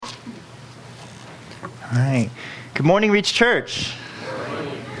All right. Good morning, Reach Church.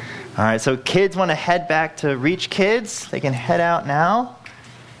 All right, so kids want to head back to Reach Kids. They can head out now.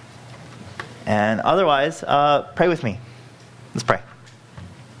 And otherwise, pray with me. Let's pray.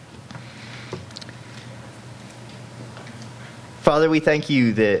 Father, we thank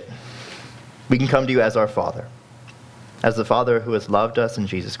you that we can come to you as our Father, as the Father who has loved us in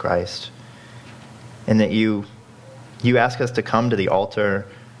Jesus Christ, and that you ask us to come to the altar,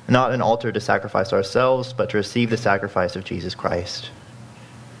 not an altar to sacrifice ourselves, but to receive the sacrifice of Jesus Christ.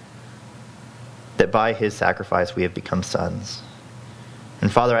 That by his sacrifice we have become sons.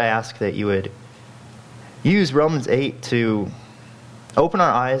 And Father, I ask that you would use Romans 8 to open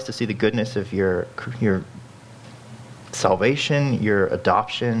our eyes to see the goodness of your salvation, your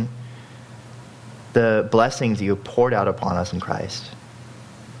adoption, the blessings you poured out upon us in Christ.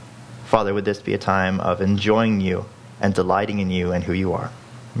 Father, would this be a time of enjoying you and delighting in you and who you are?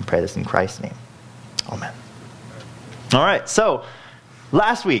 We pray this in Christ's name. Amen. All right, so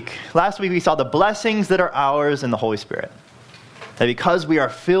last week we saw the blessings that are ours in the Holy Spirit. That because we are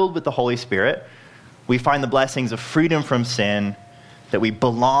filled with the Holy Spirit, we find the blessings of freedom from sin, that we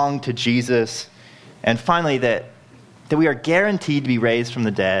belong to Jesus, and finally that we are guaranteed to be raised from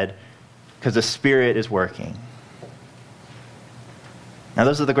the dead because the Spirit is working. Now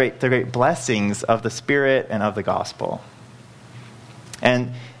those are the great blessings of the Spirit and of the gospel.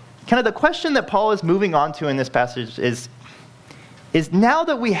 And kind of the question that Paul is moving on to in this passage is now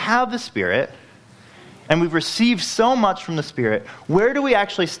that we have the Spirit and we've received so much from the Spirit, where do we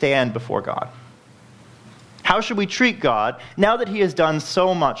actually stand before God? How should we treat God now that he has done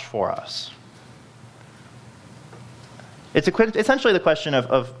so much for us? It's essentially the question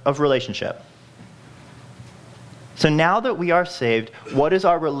of relationship. So now that we are saved, what is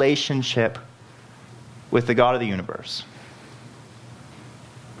our relationship with the God of the universe?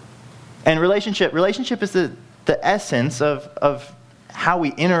 And relationship is the essence of how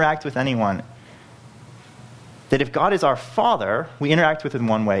we interact with anyone. That if God is our Father, we interact with him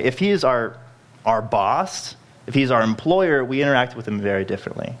one way. If he is our boss, if he's our employer, we interact with him very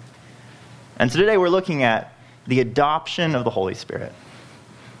differently. And so today we're looking at the adoption of the Holy Spirit.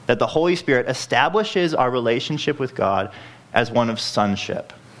 That the Holy Spirit establishes our relationship with God as one of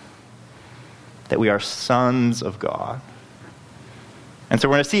sonship. That we are sons of God. And so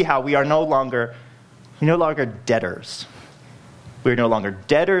we're going to see how we are no longer debtors. We are no longer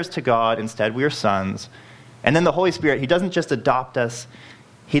debtors to God. Instead, we are sons. And then the Holy Spirit, he doesn't just adopt us.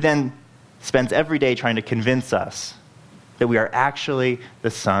 He then spends every day trying to convince us that we are actually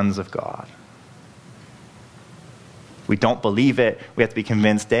the sons of God. We don't believe it. We have to be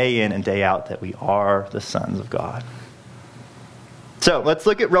convinced day in and day out that we are the sons of God. So let's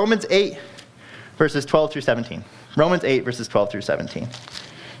look at Romans 8, verses 12 through 17. Romans 8, verses 12 through 17.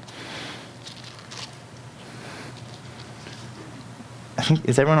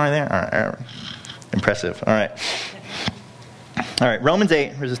 Is everyone right there? All right. Impressive. All right, Romans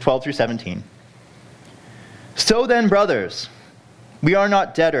 8, verses 12 through 17. So then, brothers, we are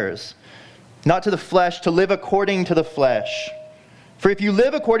not debtors, not to the flesh, to live according to the flesh. For if you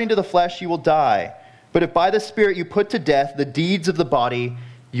live according to the flesh, you will die. But if by the Spirit you put to death the deeds of the body,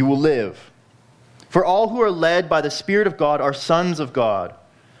 you will live. For all who are led by the Spirit of God are sons of God.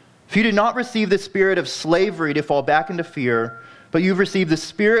 For you did not receive the spirit of slavery to fall back into fear, but you've received the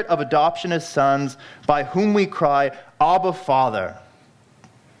Spirit of adoption as sons, by whom we cry, Abba, Father.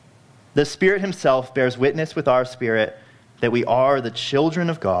 The Spirit himself bears witness with our spirit that we are the children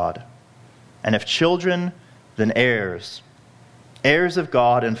of God. And if children, then heirs, heirs of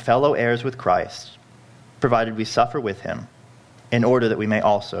God and fellow heirs with Christ, provided we suffer with him, in order that we may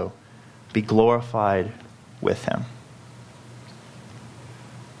also be glorified with him.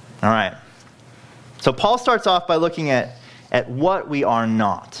 All right. So Paul starts off by looking at what we are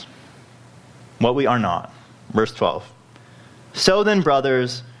not. What we are not. Verse 12. So then,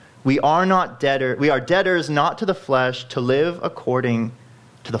 brothers, we are debtors not to the flesh, to live according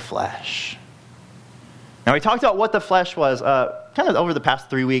to the flesh. Now, we talked about what the flesh was kind of over the past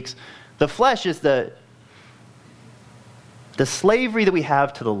 3 weeks. The flesh is the slavery that we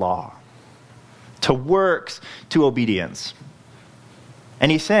have to the law, to works, to obedience.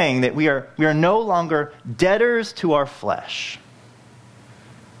 And he's saying that we are no longer debtors to our flesh.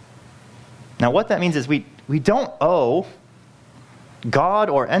 Now, what that means is we don't owe God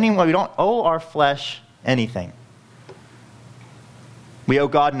or anyone, we don't owe our flesh anything. We owe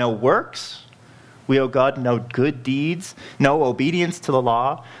God no works. We owe God no good deeds, no obedience to the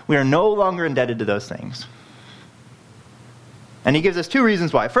law. We are no longer indebted to those things. And he gives us two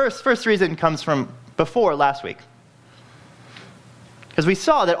reasons why. First reason comes from before last week. Because we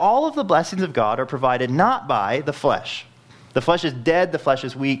saw that all of the blessings of God are provided not by the flesh. The flesh is dead, the flesh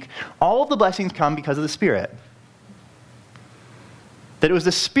is weak. All of the blessings come because of the Spirit. That it was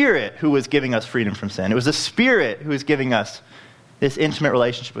the Spirit who was giving us freedom from sin. It was the Spirit who was giving us this intimate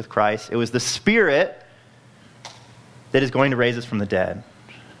relationship with Christ. It was the Spirit that is going to raise us from the dead.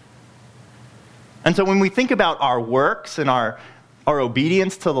 And so when we think about our works and our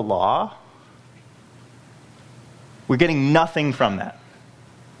obedience to the law, we're getting nothing from that.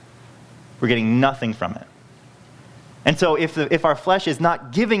 We're getting nothing from it. And so if our flesh is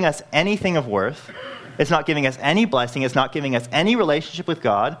not giving us anything of worth, it's not giving us any blessing, it's not giving us any relationship with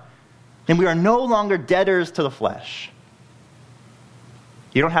God, then we are no longer debtors to the flesh.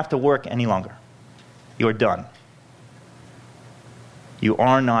 You don't have to work any longer. You are done. You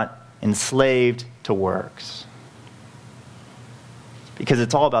are not enslaved to works. Because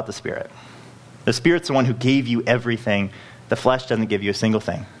it's all about the Spirit. The Spirit's the one who gave you everything. The flesh doesn't give you a single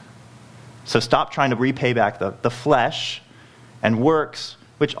thing. So stop trying to repay back the flesh and works,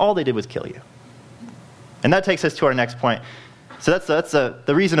 which all they did was kill you. And that takes us to our next point. So that's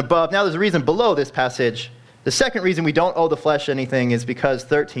the reason above. Now there's a reason below this passage. The second reason we don't owe the flesh anything is because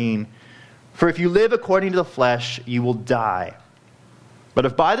 13, for if you live according to the flesh, you will die. But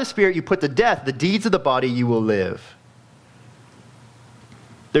if by the Spirit you put to death the deeds of the body, you will live.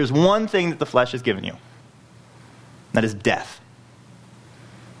 There's one thing that the flesh has given you. That is death.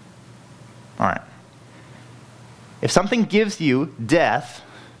 All right. If something gives you death,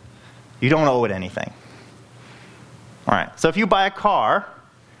 you don't owe it anything. All right. So if you buy a car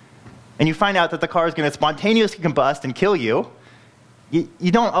and you find out that the car is going to spontaneously combust and kill you,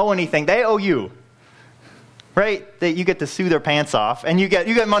 you don't owe anything. They owe you. Right? That you get to sue their pants off and you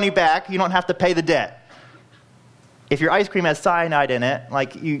get money back. You don't have to pay the debt. If your ice cream has cyanide in it,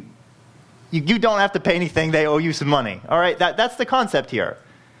 like you don't have to pay anything. They owe you some money. All right? That's the concept here.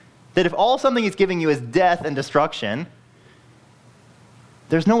 That if all something is giving you is death and destruction,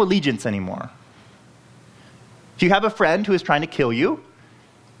 there's no allegiance anymore. If you have a friend who is trying to kill you,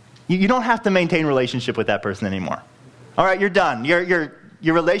 you don't have to maintain a relationship with that person anymore. All right, you're done. Your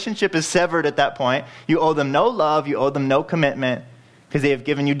relationship is severed at that point. You owe them no love. You owe them no commitment because they have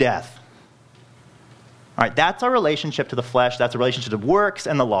given you death. All right, that's our relationship to the flesh. That's a relationship of works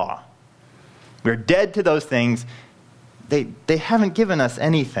and the law. We're dead to those things. They haven't given us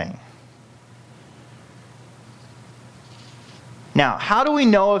anything. Now, how do we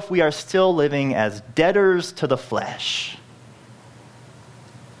know if we are still living as debtors to the flesh?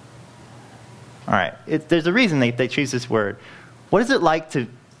 All right, there's a reason they choose this word. What does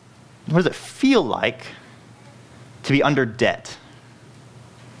it feel like to be under debt?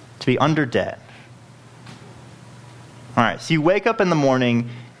 To be under debt. All right, so you wake up in the morning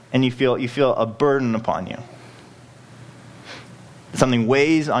and you feel a burden upon you. Something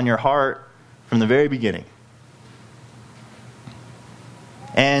weighs on your heart from the very beginning.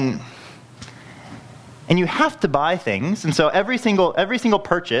 And you have to buy things. And so every single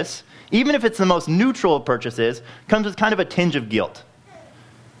purchase, even if it's the most neutral of purchases, comes with kind of a tinge of guilt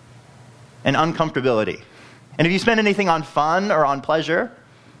and uncomfortability. And if you spend anything on fun or on pleasure,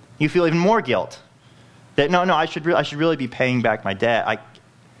 you feel even more guilt. That no, I should really be paying back my debt.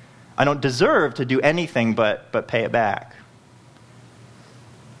 I don't deserve to do anything but pay it back.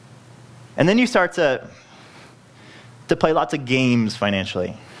 And then you start to play lots of games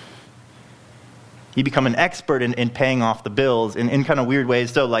financially. You become an expert in paying off the bills in kind of weird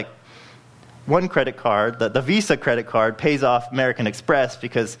ways. So like one credit card, the Visa credit card, pays off American Express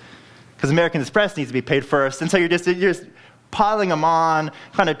because American Express needs to be paid first. And so you're just piling them on,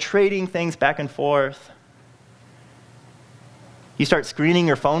 kind of trading things back and forth. You start screening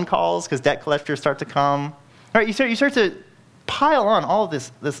your phone calls because debt collectors start to come. All right, you start to pile on all of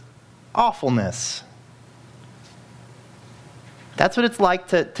this awfulness. That's what it's like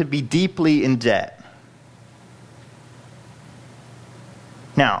to be deeply in debt.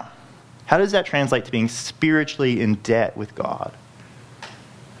 Now, how does that translate to being spiritually in debt with God?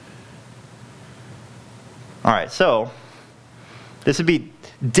 All right, so this would be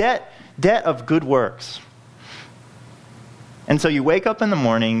debt of good works. And so you wake up in the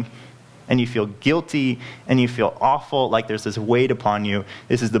morning and you feel guilty and you feel awful, like there's this weight upon you.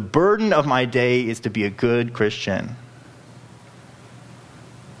 This is the burden of my day is to be a good Christian.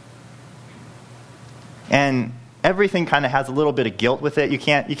 And everything kind of has a little bit of guilt with it. You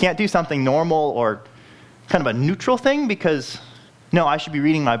can't do something normal or kind of a neutral thing because, no, I should be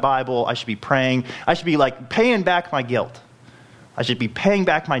reading my Bible. I should be praying. I should be like paying back my guilt. I should be paying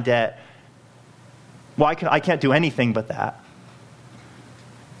back my debt. Well, I can't do anything but that.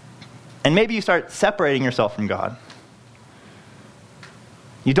 And maybe you start separating yourself from God.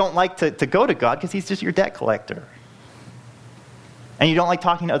 You don't like to go to God because he's just your debt collector. And you don't like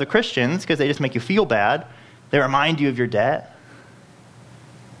talking to other Christians because they just make you feel bad. They remind you of your debt.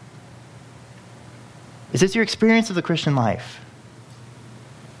 Is this your experience of the Christian life?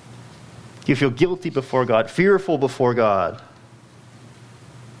 Do you feel guilty before God, fearful before God?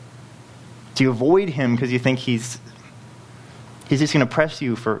 Do you avoid him because you think he's just going to press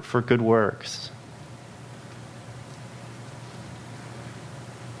you for good works?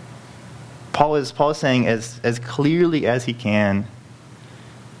 Paul is saying as clearly as he can,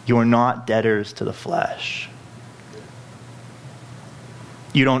 you are not debtors to the flesh.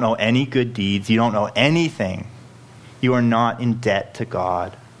 You don't know any good deeds. You don't know anything. You are not in debt to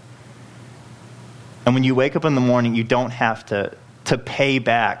God. And when you wake up in the morning, you don't have to pay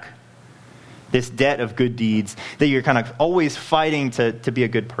back this debt of good deeds that you're kind of always fighting to be a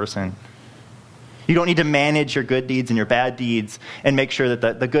good person. You don't need to manage your good deeds and your bad deeds and make sure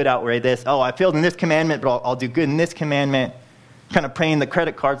that the good outweigh this. Oh, I failed in this commandment, but I'll do good in this commandment. Kind of paying the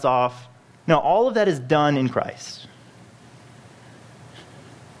credit cards off. No, all of that is done in Christ.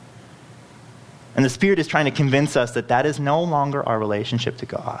 And the Spirit is trying to convince us that that is no longer our relationship to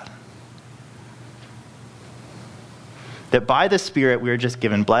God. That by the Spirit, we are just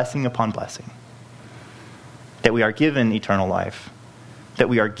given blessing upon blessing. That we are given eternal life. That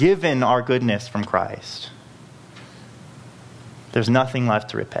we are given our goodness from Christ. There's nothing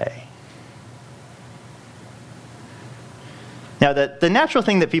left to repay. Now, the natural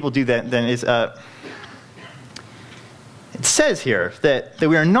thing that people do then is, it says here that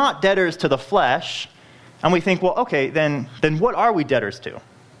we are not debtors to the flesh, and we think, well, okay, then what are we debtors to?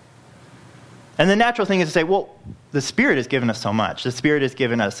 And the natural thing is to say, well, the Spirit has given us so much. The Spirit has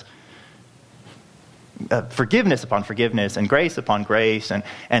given us forgiveness upon forgiveness and grace upon grace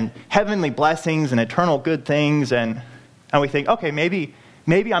and heavenly blessings and eternal good things. And we think, okay, maybe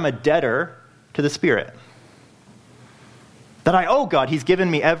I'm a debtor to the Spirit. That I owe God. He's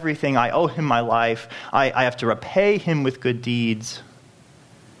given me everything. I owe him my life. I have to repay him with good deeds.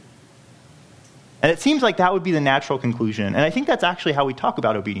 And it seems like that would be the natural conclusion. And I think that's actually how we talk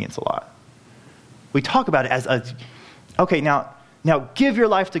about obedience a lot. We talk about it as, okay, now give your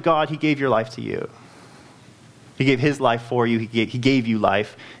life to God. He gave your life to you. He gave his life for you. He gave you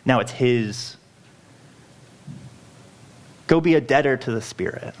life. Now it's his. Go be a debtor to the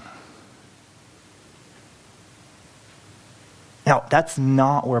Spirit. Now, that's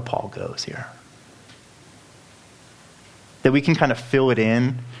not where Paul goes here. That we can kind of fill it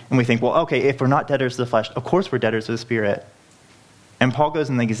in, and we think, well, okay, if we're not debtors to the flesh, of course we're debtors to the Spirit. And Paul goes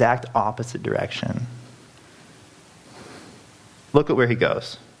in the exact opposite direction. Look at where he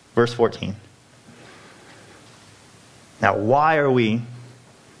goes. Verse 14. Now, why are we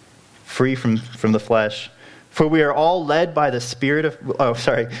free from the flesh? For we are all led by the Spirit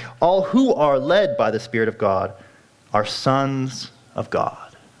of... all who are led by the Spirit of God are sons of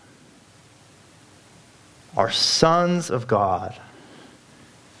God. Are sons of God.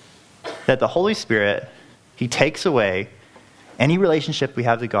 That the Holy Spirit, he takes away any relationship we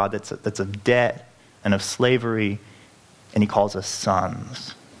have to God that's of debt and of slavery, and he calls us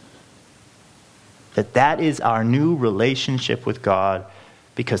sons. That is our new relationship with God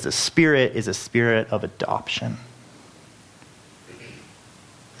because the Spirit is a spirit of adoption.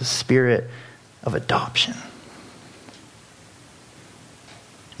 The spirit of adoption.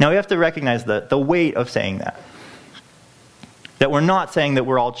 Now we have to recognize the weight of saying that. That we're not saying that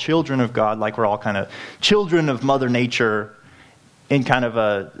we're all children of God, like we're all kind of children of Mother Nature in kind of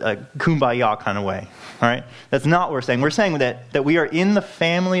a kumbaya kind of way. All right? That's not what we're saying. We're saying that we are in the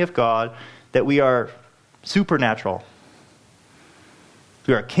family of God, that we are supernatural.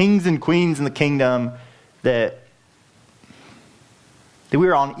 We are kings and queens in the kingdom, that we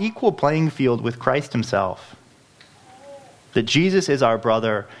are on equal playing field with Christ himself. That Jesus is our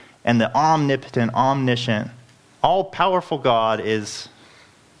brother, and the omnipotent, omniscient, all-powerful God is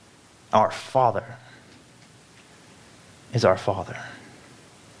our Father. Is our Father.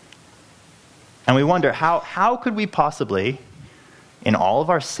 And we wonder, how could we possibly, in all of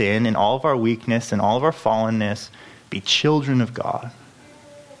our sin, in all of our weakness, in all of our fallenness, be children of God?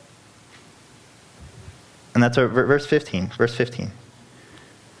 And that's verse 15. Verse 15.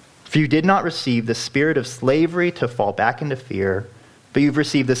 For you did not receive the spirit of slavery to fall back into fear, but you've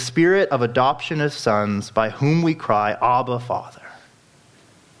received the spirit of adoption as sons, by whom we cry, Abba, Father.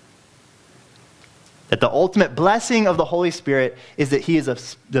 That the ultimate blessing of the Holy Spirit is that he is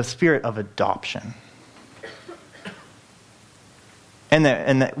the spirit of adoption. And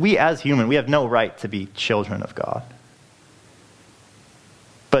that we as human, we have no right to be children of God.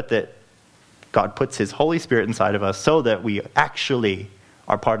 But that God puts his Holy Spirit inside of us so that we actually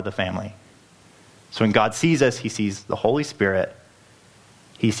are part of the family. So when God sees us, he sees the Holy Spirit.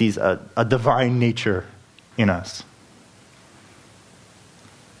 He sees a divine nature in us.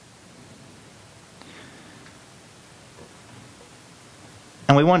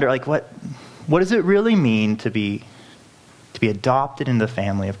 And we wonder, like, what does it really mean to be adopted into the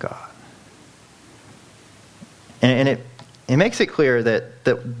family of God? And it makes it clear that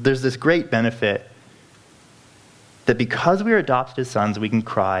there's this great benefit that because we are adopted as sons, we can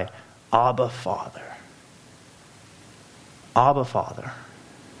cry, Abba, Father. Abba, Father.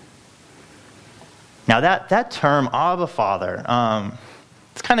 Now that term, Abba, Father,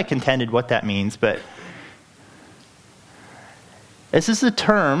 it's kind of contended what that means, but this is a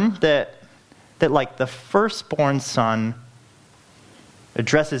term that like the firstborn son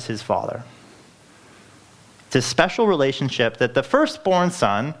addresses his father. It's a special relationship that the firstborn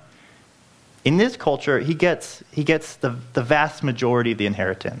son, in this culture, he gets the vast majority of the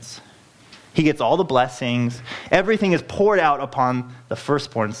inheritance. He gets all the blessings. Everything is poured out upon the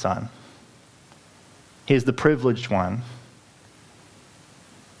firstborn son. He is the privileged one.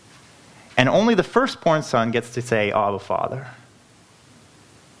 And only the firstborn son gets to say, Abba, Father.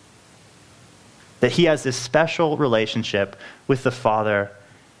 That he has this special relationship with the Father,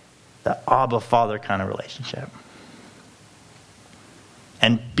 the Abba, Father kind of relationship.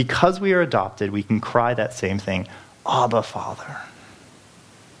 And because we are adopted, we can cry that same thing, Abba, Father.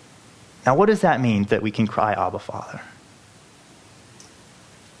 Now, what does that mean, that we can cry Abba, Father?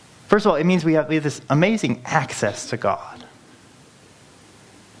 First of all, it means we have this amazing access to God.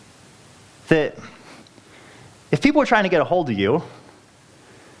 That if people are trying to get a hold of you,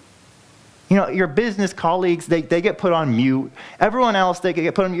 your business colleagues, they get put on mute. Everyone else, they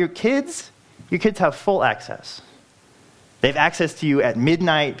get put on mute. Your kids have full access. They have access to you at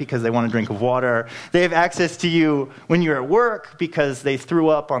midnight because they want a drink of water. They have access to you when you're at work because they threw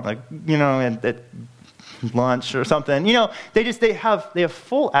up on at lunch or something. They have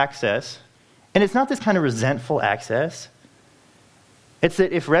full access. And it's not this kind of resentful access. It's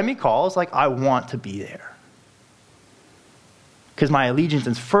that if Remy calls, I want to be there. Because my allegiance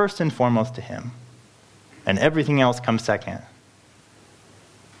is first and foremost to him. And everything else comes second.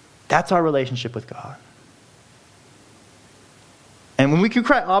 That's our relationship with God. And when we can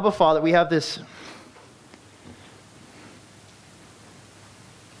cry, Abba, Father, we have this...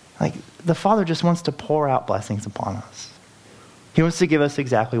 the Father just wants to pour out blessings upon us. He wants to give us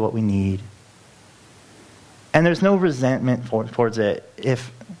exactly what we need. And there's no resentment towards it.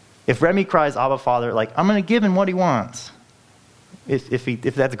 If Remy cries, Abba, Father, I'm going to give him what he wants.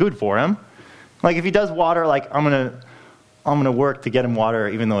 If that's good for him. If he does water, I'm gonna work to get him water,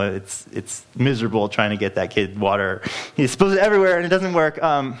 even though it's miserable trying to get that kid water. He spills it everywhere and it doesn't work.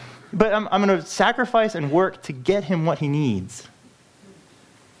 But I'm gonna sacrifice and work to get him what he needs.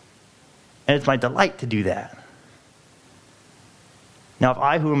 And it's my delight to do that. Now, if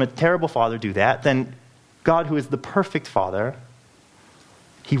I, who am a terrible father, do that, then God, who is the perfect Father,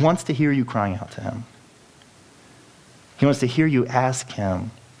 he wants to hear you crying out to him. He wants to hear you ask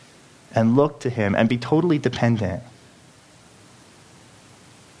him and look to him and be totally dependent.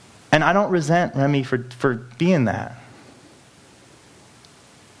 And I don't resent Remy for being that.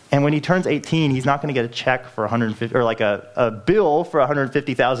 And when he turns 18, he's not going to get a check for $150, or a bill for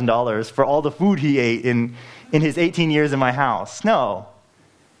 $150,000 for all the food he ate in his 18 years in my house. No.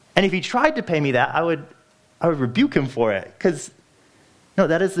 And if he tried to pay me that, I would rebuke him for it. Because, no,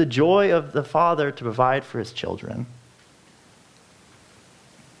 that is the joy of the Father to provide for his children.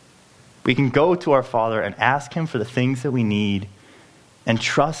 We can go to our Father and ask him for the things that we need and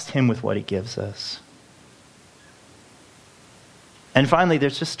trust him with what he gives us. And finally,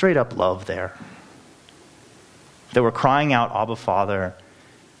 there's just straight up love there. That we're crying out, Abba, Father,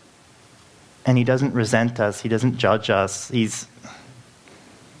 and he doesn't resent us. He doesn't judge us. He's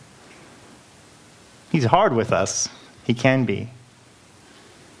hard with us. He can be.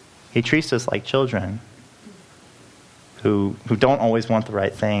 He treats us like children who don't always want the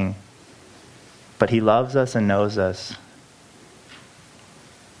right thing. But he loves us and knows us.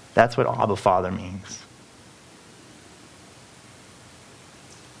 That's what Abba, Father means.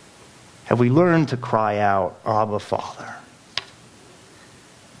 Have we learned to cry out, Abba, Father?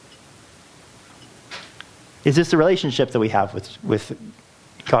 Is this the relationship that we have with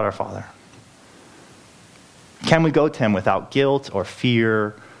God our Father? Can we go to him without guilt or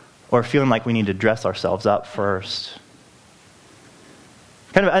fear or feeling like we need to dress ourselves up first?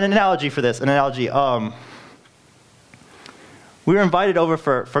 Kind of an analogy for this. We were invited over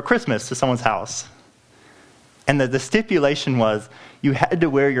for Christmas to someone's house. And the stipulation was you had to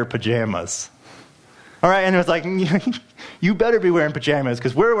wear your pajamas. All right, and it was you better be wearing pajamas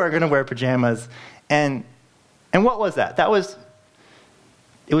because we're going to wear pajamas. And what was that?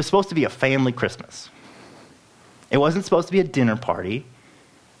 It was supposed to be a family Christmas. It wasn't supposed to be a dinner party.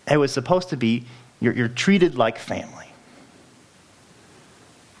 It was supposed to be, you're treated like family.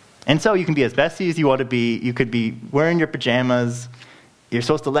 And so you can be as messy as you want to be. You could be wearing your pajamas. You're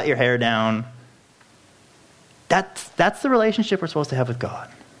supposed to let your hair down. That's the relationship we're supposed to have with God.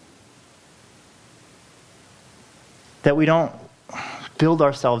 That we don't build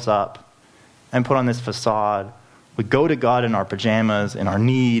ourselves up and put on this facade. We go to God in our pajamas, in our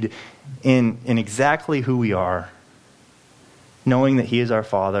need, in exactly who we are, knowing that he is our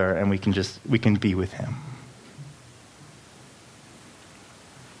Father and we can be with him.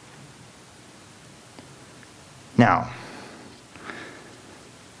 Now,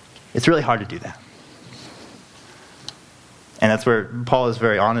 it's really hard to do that. And that's where Paul is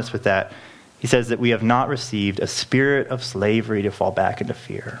very honest with that. He says that we have not received a spirit of slavery to fall back into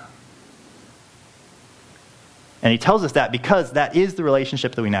fear. And he tells us that because that is the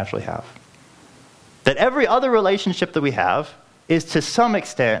relationship that we naturally have. That every other relationship that we have is to some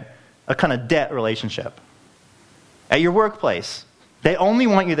extent a kind of debt relationship. At your workplace, they only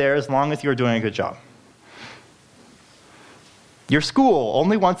want you there as long as you're doing a good job. Your school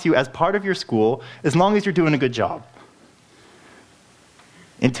only wants you as part of your school as long as you're doing a good job.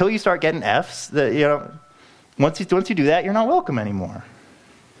 Until you start getting Fs, once you do that, you're not welcome anymore.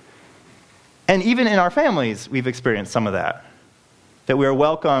 And even in our families, we've experienced some of that. That we are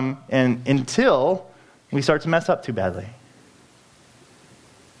welcome until we start to mess up too badly.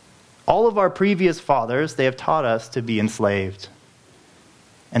 All of our previous fathers, they have taught us to be enslaved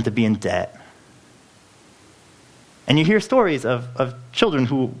and to be in debt. And you hear stories of children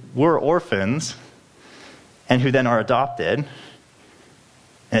who were orphans and who then are adopted,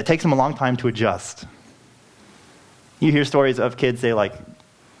 and it takes them a long time to adjust. You hear stories of kids, they're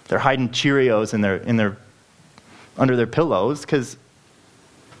hiding Cheerios under their pillows because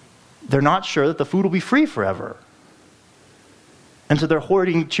they're not sure that the food will be free forever. And so they're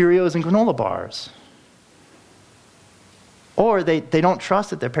hoarding Cheerios and granola bars. Or they don't trust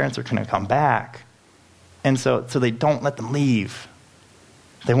that their parents are going to come back. And so they don't let them leave.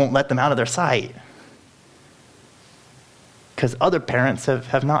 They won't let them out of their sight. Because other parents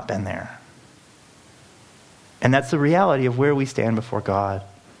have not been there. And that's the reality of where we stand before God.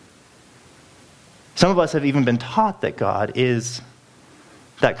 Some of us have even been taught that God is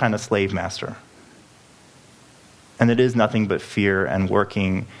that kind of slave master. And it is nothing but fear and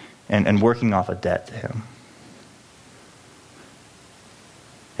working off a debt to him.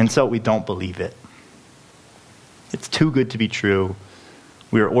 And so we don't believe it. It's too good to be true.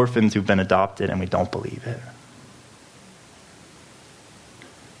 We are orphans who've been adopted and we don't believe it.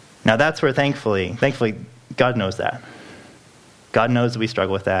 Now that's where thankfully, God knows that. God knows that we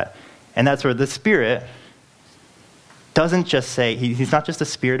struggle with that. And that's where the Spirit doesn't just say, he's not just the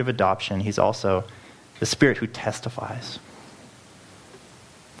Spirit of adoption, he's also the Spirit who testifies.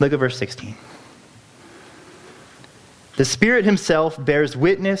 Look at verse 16. The Spirit himself bears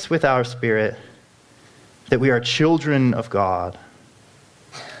witness with our spirit that we are children of God.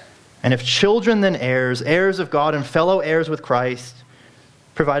 And if children, then heirs, heirs of God and fellow heirs with Christ,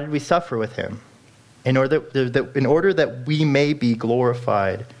 provided we suffer with him, in order that we may be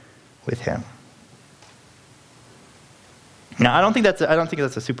glorified with him. Now, I don't think that's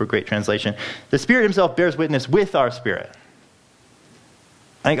a super great translation. The Spirit himself bears witness with our spirit.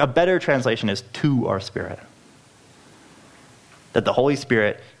 I think a better translation is to our spirit. That the Holy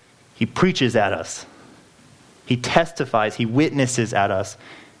Spirit, he preaches at us. He testifies, he witnesses at us,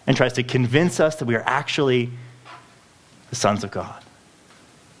 and tries to convince us that we are actually the sons of God.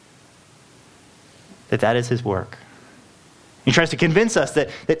 That is his work. He tries to convince us that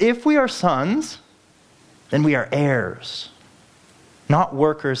if we are sons, then we are heirs. Not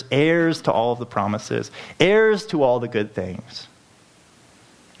workers, heirs to all of the promises, heirs to all the good things.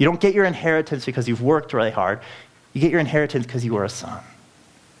 You don't get your inheritance because you've worked really hard. You get your inheritance because you are a son.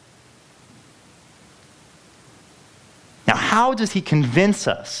 Now, how does he convince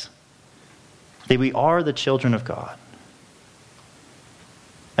us that we are the children of God?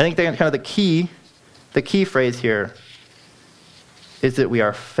 I think kind of the key phrase here is that we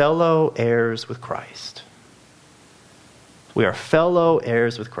are fellow heirs with Christ. We are fellow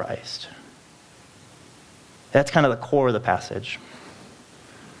heirs with Christ. That's kind of the core of the passage.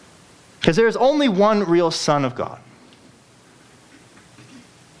 Because there is only one real Son of God.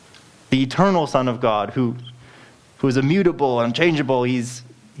 The eternal Son of God who is immutable, unchangeable. He's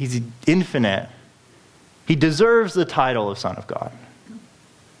infinite. He deserves the title of Son of God.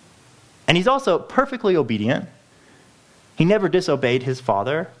 And he's also perfectly obedient. He never disobeyed his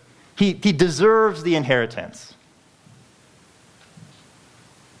father. He deserves the inheritance.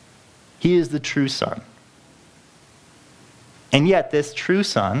 He is the true son. And yet this true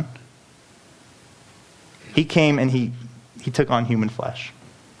son, he came and he took on human flesh.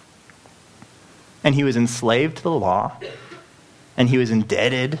 And he was enslaved to the law. And he was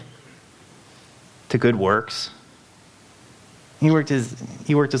indebted to good works. He worked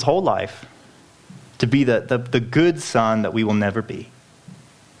his whole life to be the good son that we will never be.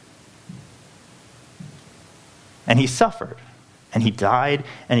 And he suffered, and he died,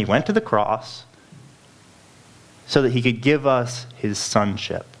 and he went to the cross so that he could give us his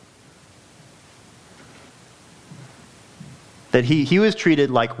sonship. That he was treated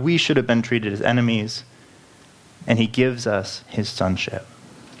like we should have been treated as enemies, and he gives us his sonship.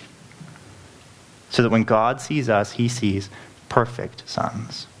 So that when God sees us, he sees perfect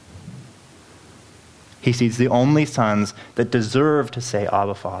sons. He sees the only sons that deserve to say,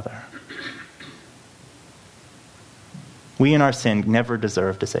 Abba, Father. We in our sin never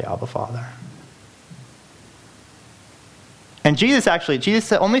deserve to say, Abba, Father. And Jesus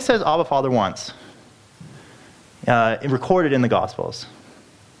only says Abba, Father once. Recorded in the Gospels.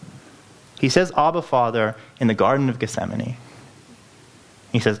 He says Abba, Father in the Garden of Gethsemane.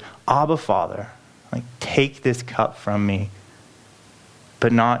 He says, Abba, Father, take this cup from me,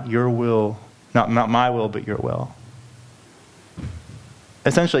 but not your will, not my will, but your will.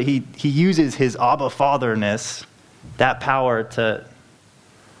 Essentially, he uses his Abba Fatherness, that power to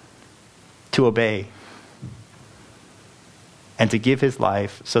obey and to give his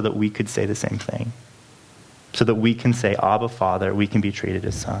life so that we could say the same thing. So that we can say, Abba, Father, we can be treated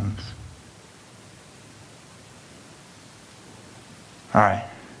as sons. All right.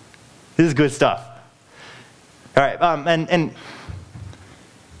 This is good stuff. All right, and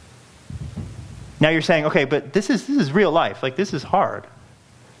now you're saying, okay, but this is real life. This is hard.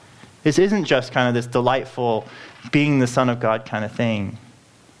 This isn't just kind of this delightful being the Son of God kind of thing.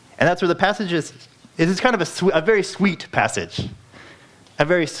 And that's where the passage is. It's kind of a very sweet passage. A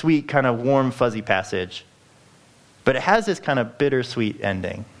very sweet, kind of warm, fuzzy passage. But it has this kind of bittersweet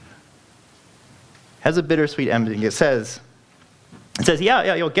ending. It has a bittersweet ending. It says,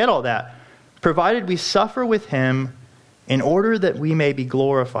 yeah, you'll get all that. Provided we suffer with him in order that we may be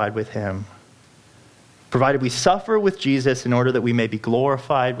glorified with him. Provided we suffer with Jesus in order that we may be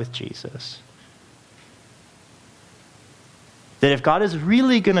glorified with Jesus. That if God is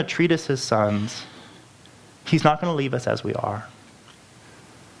really going to treat us as sons, he's not going to leave us as we are.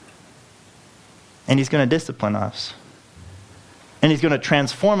 And he's going to discipline us. And he's going to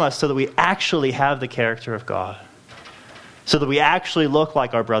transform us so that we actually have the character of God. So that we actually look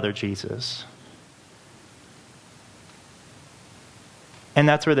like our brother Jesus. And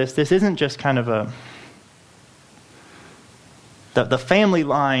that's where this isn't just kind of the family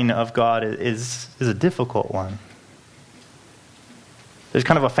line of God is a difficult one. There's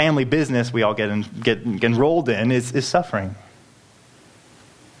kind of a family business we all get enrolled in is suffering.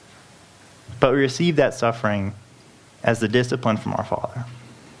 But we receive that suffering as the discipline from our Father,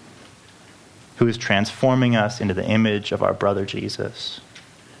 who is transforming us into the image of our brother Jesus,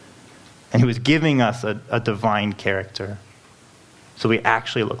 and who is giving us a divine character so we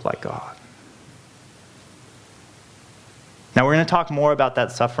actually look like God. Now we're going to talk more about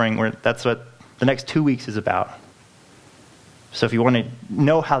that suffering. That's what the next 2 weeks is about. So if you want to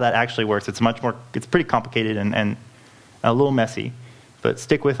know how that actually works, it's pretty complicated and a little messy, but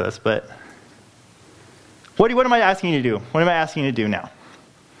stick with us. But what am I asking you to do? What am I asking you to do now?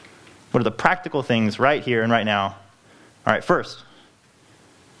 What are the practical things right here and right now? All right, first,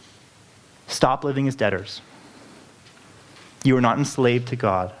 stop living as debtors. You are not enslaved to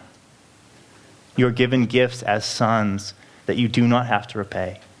God. You are given gifts as sons that you do not have to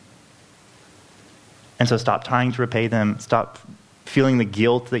repay. And so stop trying to repay them. Stop feeling the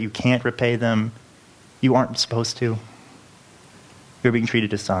guilt that you can't repay them. You aren't supposed to. You're being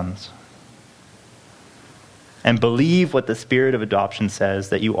treated as sons. And believe what the Spirit of adoption says,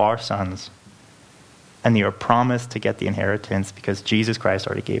 that you are sons. And you are promised to get the inheritance because Jesus Christ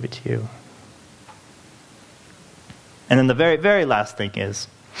already gave it to you. And then the very, very last thing is,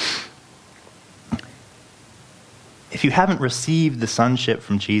 if you haven't received the sonship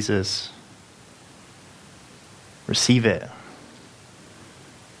from Jesus, receive it.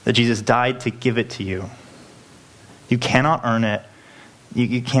 That Jesus died to give it to you. You cannot earn it.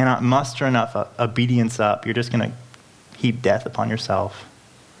 You cannot muster enough obedience up. You're just going to heap death upon yourself.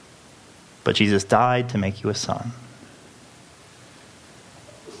 But Jesus died to make you a son.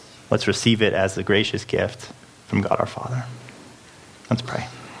 Let's receive it as the gracious gift from God our Father. Let's pray.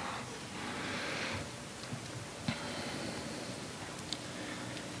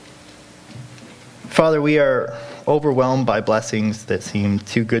 Father, we are overwhelmed by blessings that seem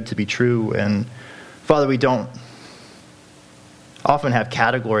too good to be true. And Father, we don't often have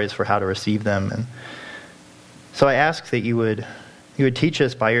categories for how to receive them. And so I ask that you would teach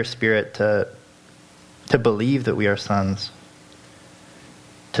us by your Spirit to believe that we are sons,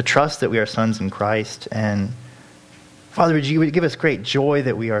 to trust that we are sons in Christ. And Father, would you give us great joy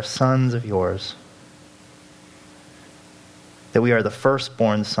that we are sons of yours, that we are the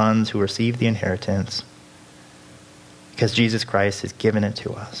firstborn sons who receive the inheritance because Jesus Christ has given it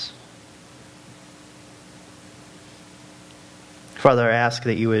to us. Father, I ask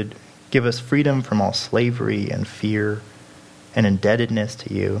that you would give us freedom from all slavery and fear and indebtedness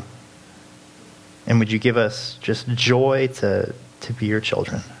to you. And would you give us just joy to be your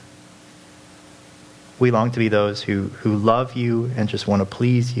children? We long to be those who love you and just want to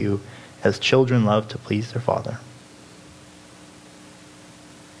please you as children love to please their Father.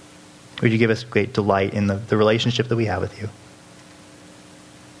 Would you give us great delight in the relationship that we have with you?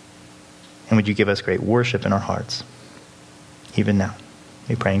 And would you give us great worship in our hearts, even now?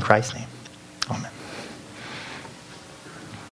 We pray in Christ's name. Amen.